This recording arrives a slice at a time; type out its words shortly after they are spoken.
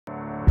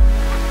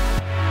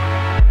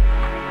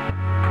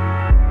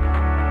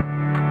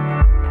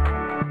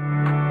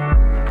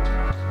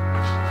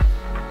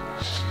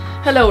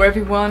Hello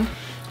everyone.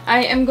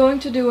 I am going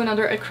to do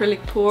another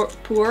acrylic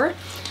pour.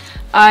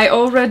 I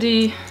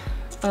already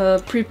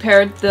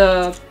prepared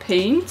the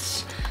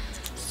paints,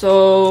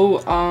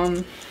 so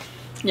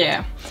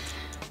yeah.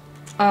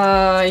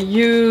 I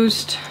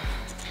used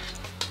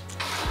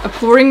a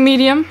pouring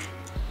medium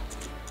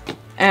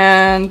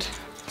and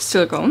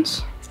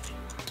silicones,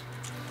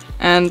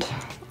 and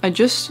I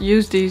just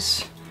use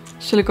these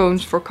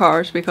silicones for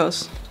cars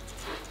because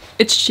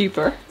it's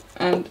cheaper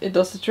and it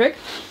does the trick.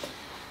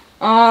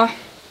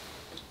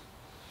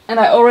 And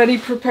I already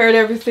prepared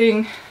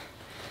everything,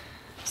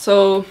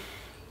 so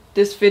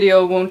this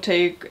video won't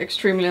take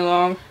extremely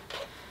long,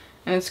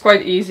 and it's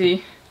quite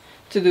easy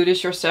to do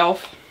this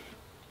yourself.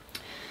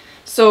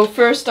 So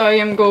first I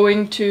am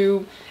going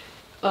to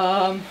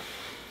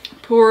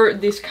pour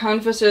these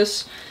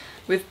canvases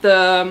with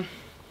the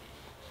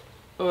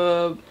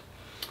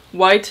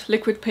white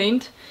liquid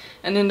paint,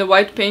 and in the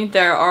white paint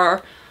there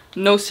are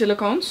no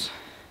silicones,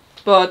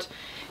 but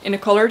in the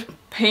colored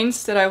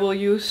paints that I will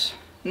use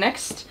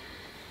next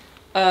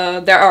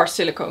there are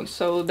silicones.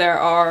 So there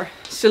are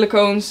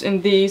silicones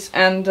in these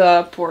and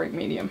pouring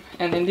medium,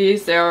 and in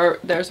these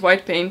there's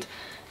white paint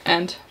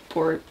and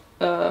pouring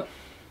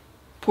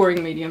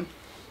medium.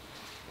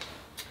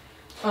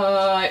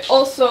 I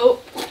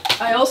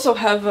also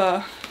have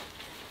a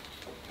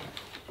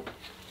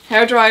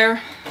hairdryer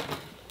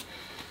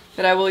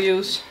that I will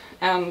use,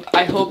 and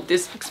I hope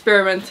this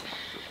experiment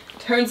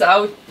turns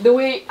out the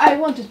way I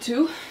want it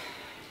to.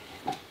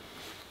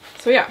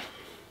 So yeah,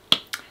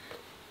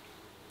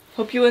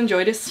 hope you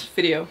enjoy this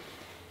video.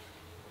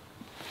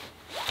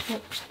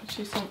 Oh, I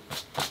see some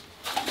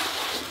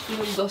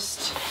little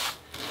dust.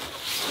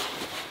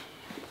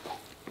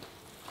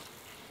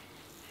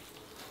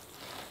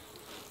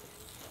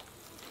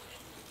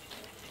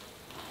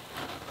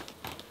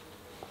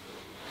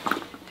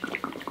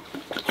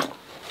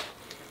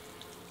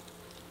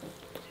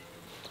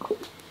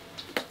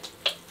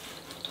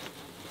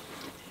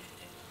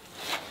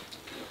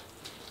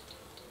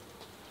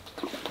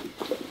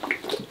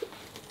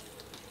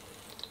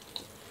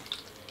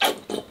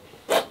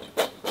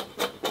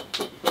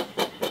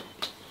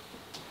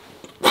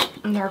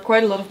 And there are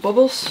quite a lot of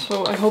bubbles,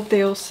 so I hope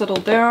they'll settle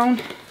down,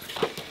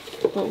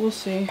 but we'll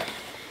see.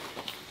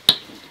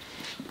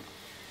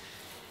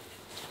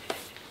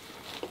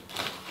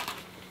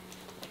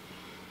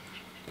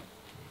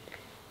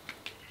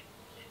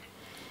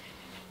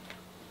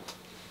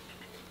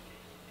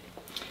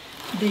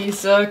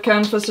 These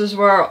canvases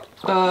were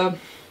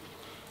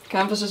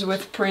canvases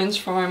with prints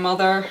from my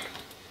mother.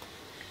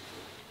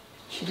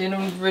 She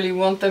didn't really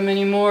want them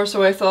anymore,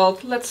 so I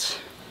thought, let's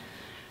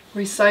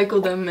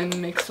recycle them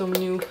and make some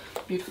new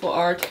beautiful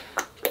art.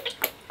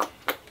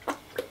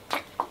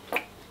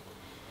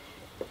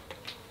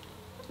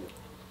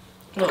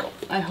 Well,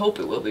 I hope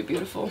it will be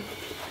beautiful.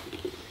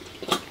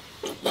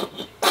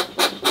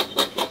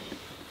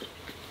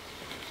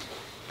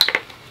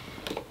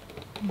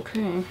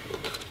 Okay.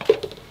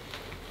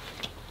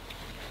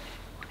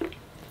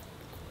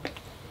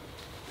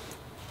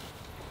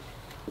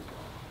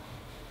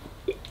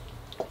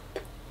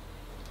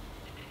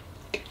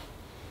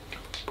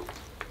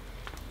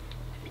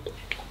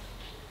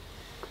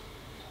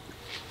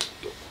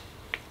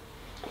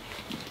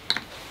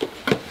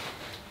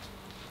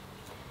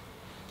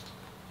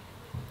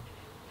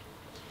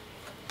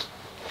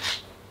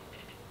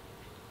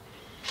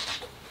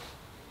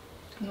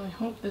 And I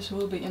hope this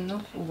will be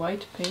enough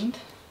white paint.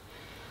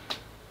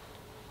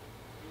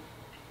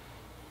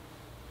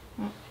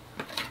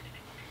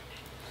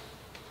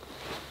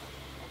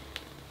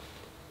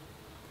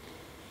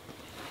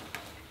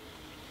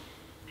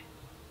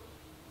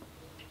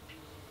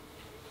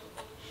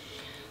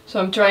 So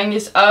I'm trying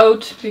this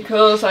out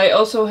because I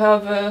also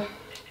have a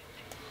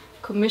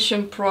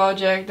commission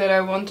project that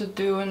I want to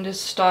do in this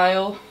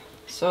style.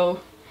 So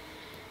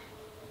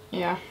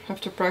yeah, I have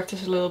to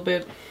practice a little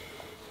bit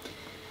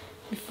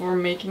before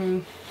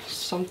making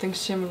something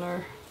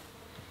similar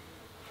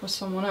for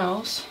someone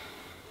else.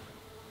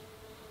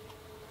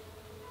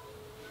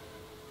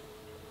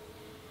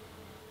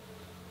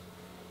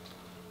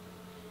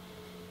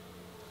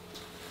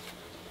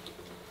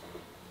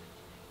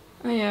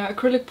 Oh yeah,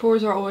 acrylic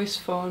pours are always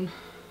fun.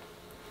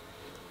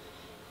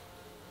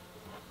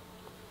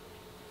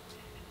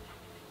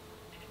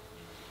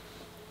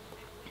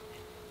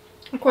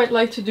 I quite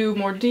like to do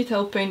more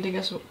detailed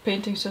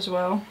paintings as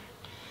well.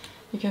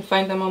 You can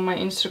find them on my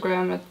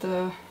Instagram at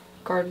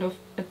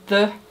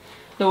the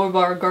Lower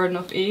Bar Garden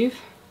of Eve.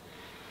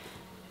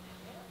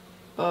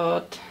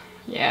 But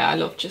yeah, I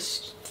love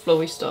just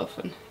flowy stuff,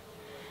 and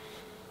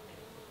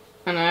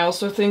I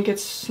also think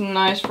it's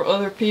nice for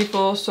other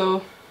people,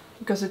 so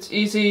because it's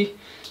easy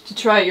to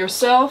try it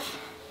yourself,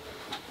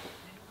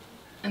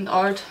 and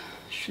art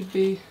should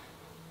be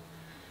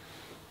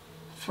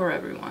for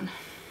everyone.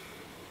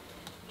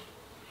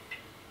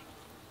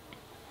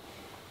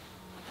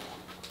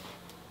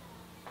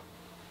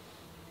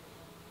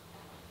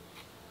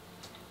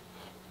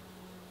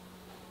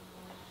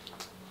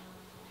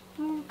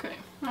 Okay,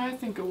 I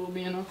think it will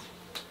be enough.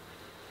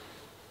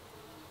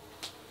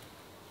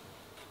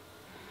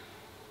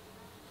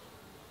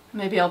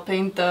 Maybe I'll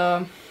paint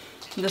the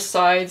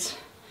sides,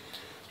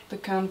 the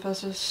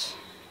canvases,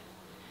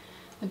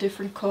 a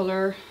different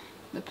color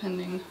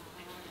depending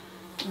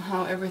on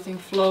how everything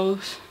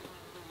flows.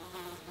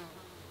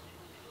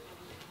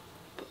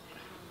 But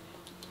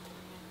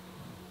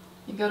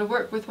you gotta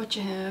work with what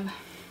you have.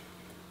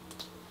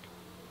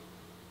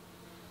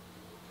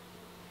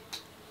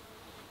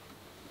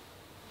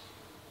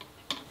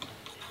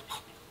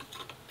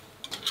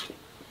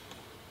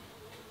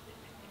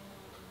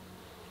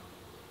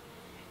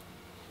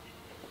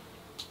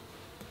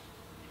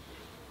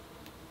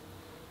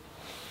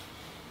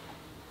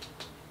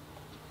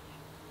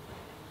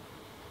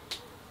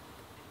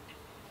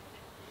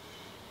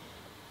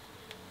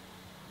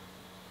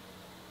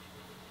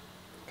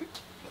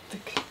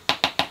 Thick.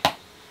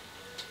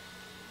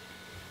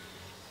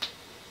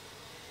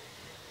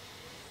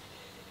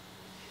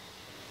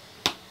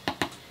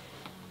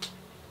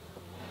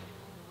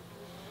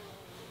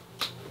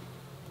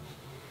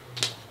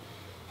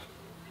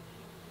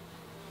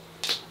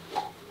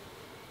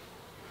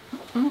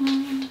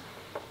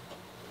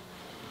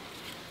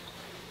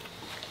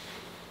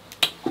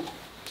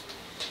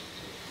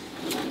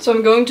 So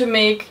I'm going to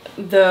make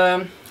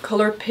the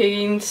color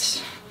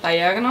paints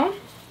diagonal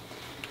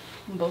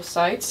on both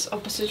sides,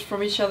 opposite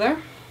from each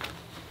other.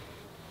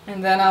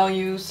 And then I'll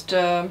use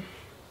the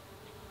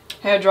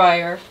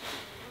hairdryer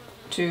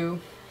to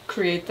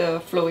create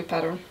the flowy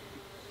pattern.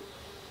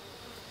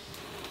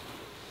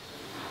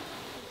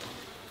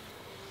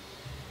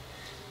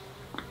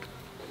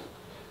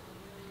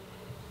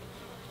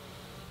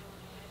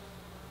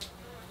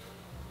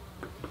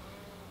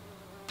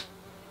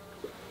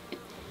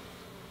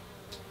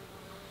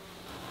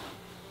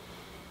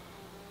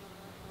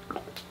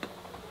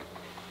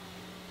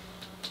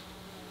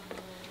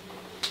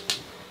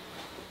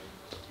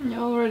 You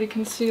already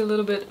can see a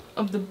little bit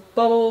of the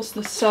bubbles,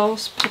 the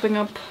cells popping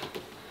up.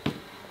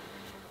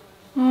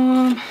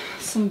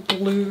 Some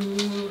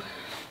blue.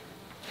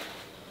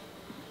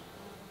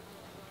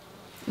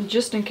 And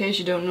just in case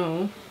you don't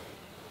know,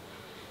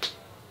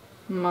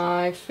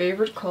 my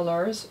favorite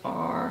colors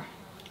are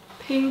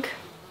pink,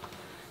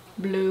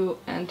 blue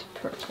and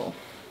purple.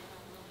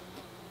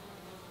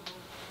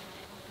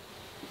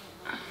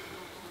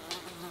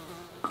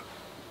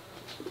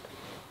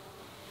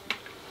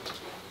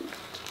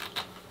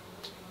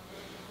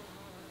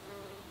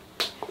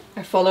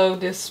 I follow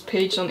this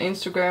page on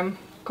Instagram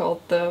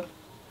called the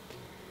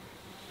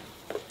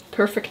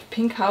Perfect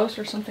Pink House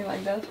or something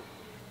like that.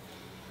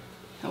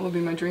 That would be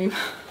my dream.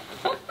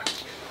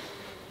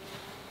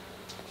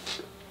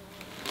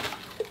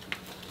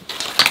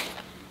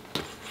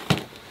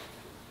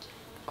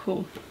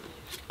 Cool.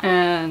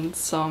 And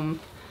some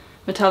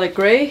metallic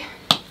grey.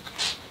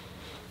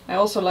 I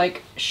also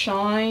like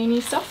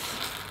shiny stuff.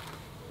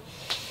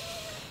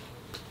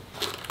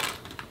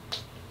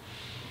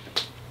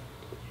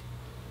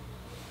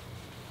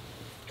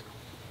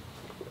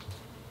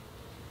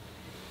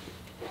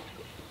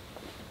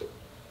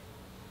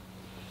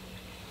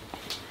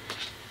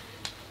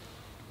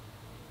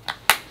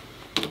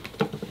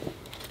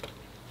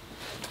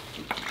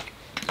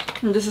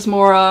 And this is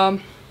more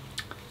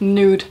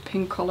nude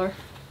pink color.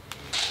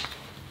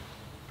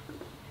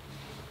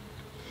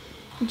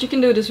 But you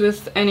can do this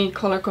with any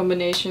color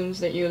combinations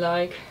that you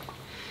like.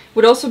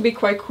 Would also be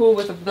quite cool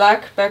with a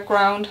black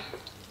background.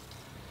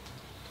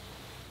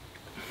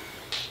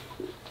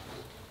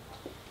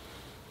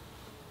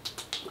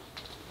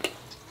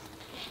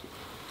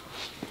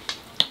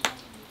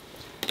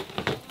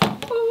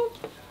 Oh,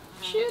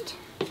 shit.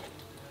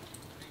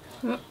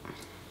 Oh.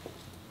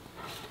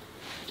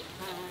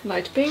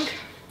 Light pink.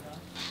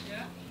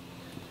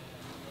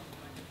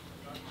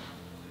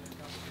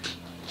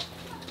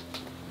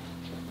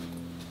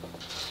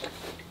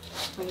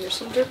 And here's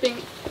some dripping.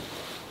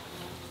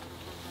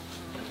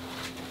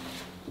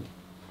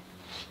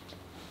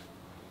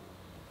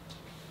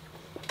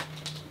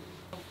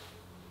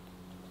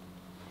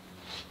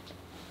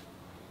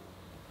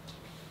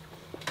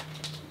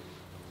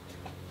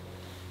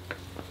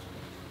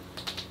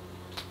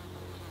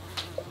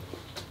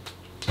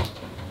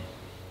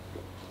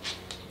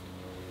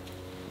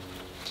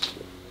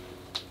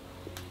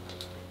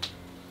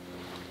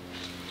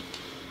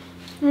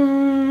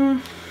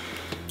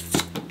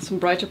 Some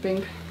brighter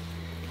pink.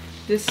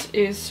 This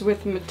is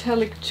with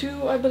metallic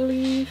 2, I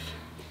believe.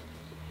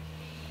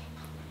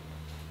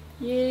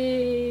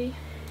 Yay!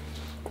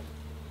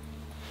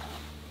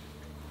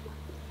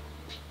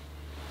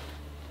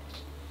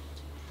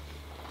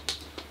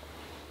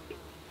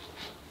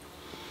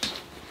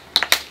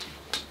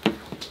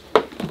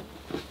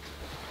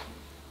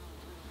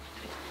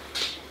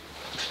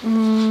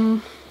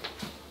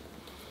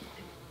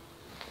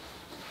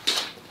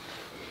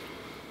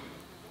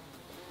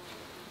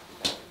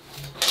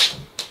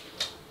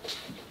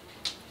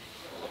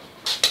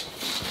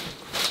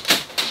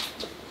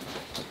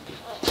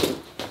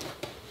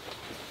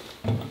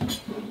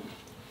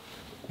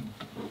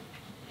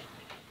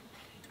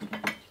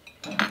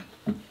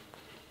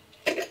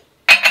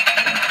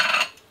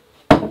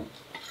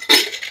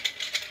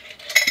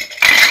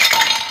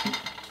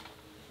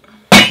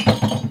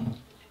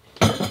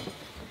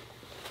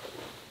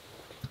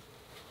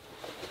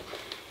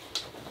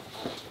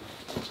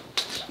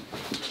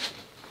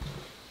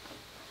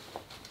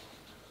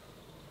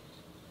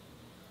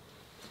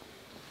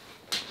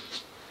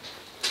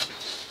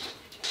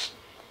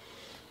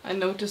 I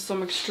noticed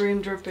some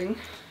extreme dripping.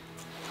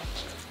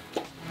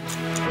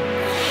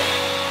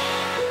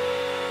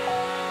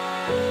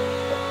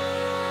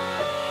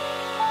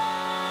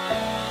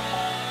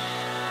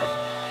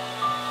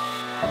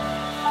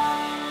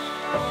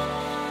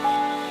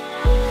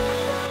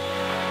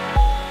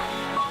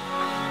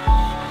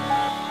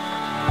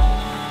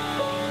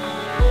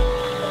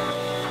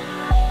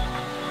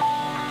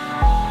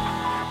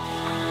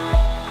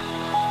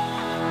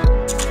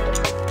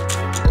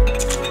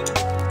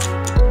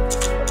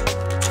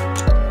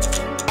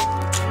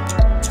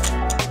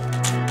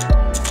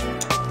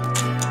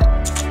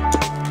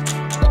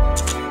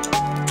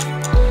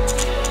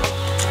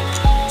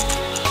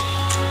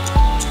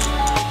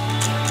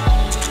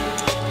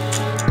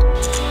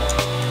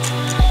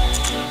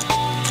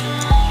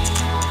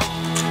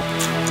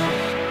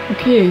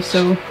 Okay,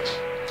 so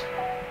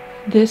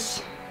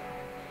this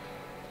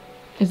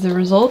is the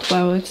result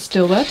while it's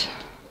still wet.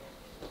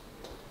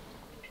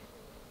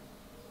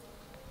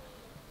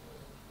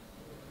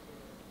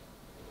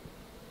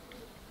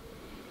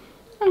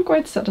 I'm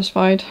quite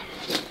satisfied.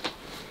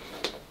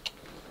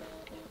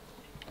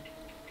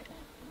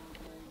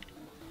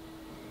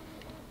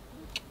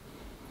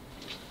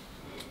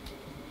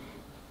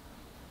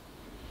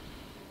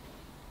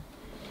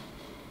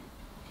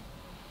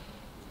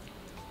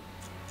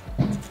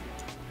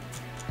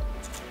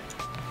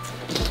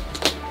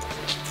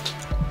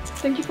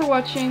 Thank you for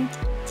watching.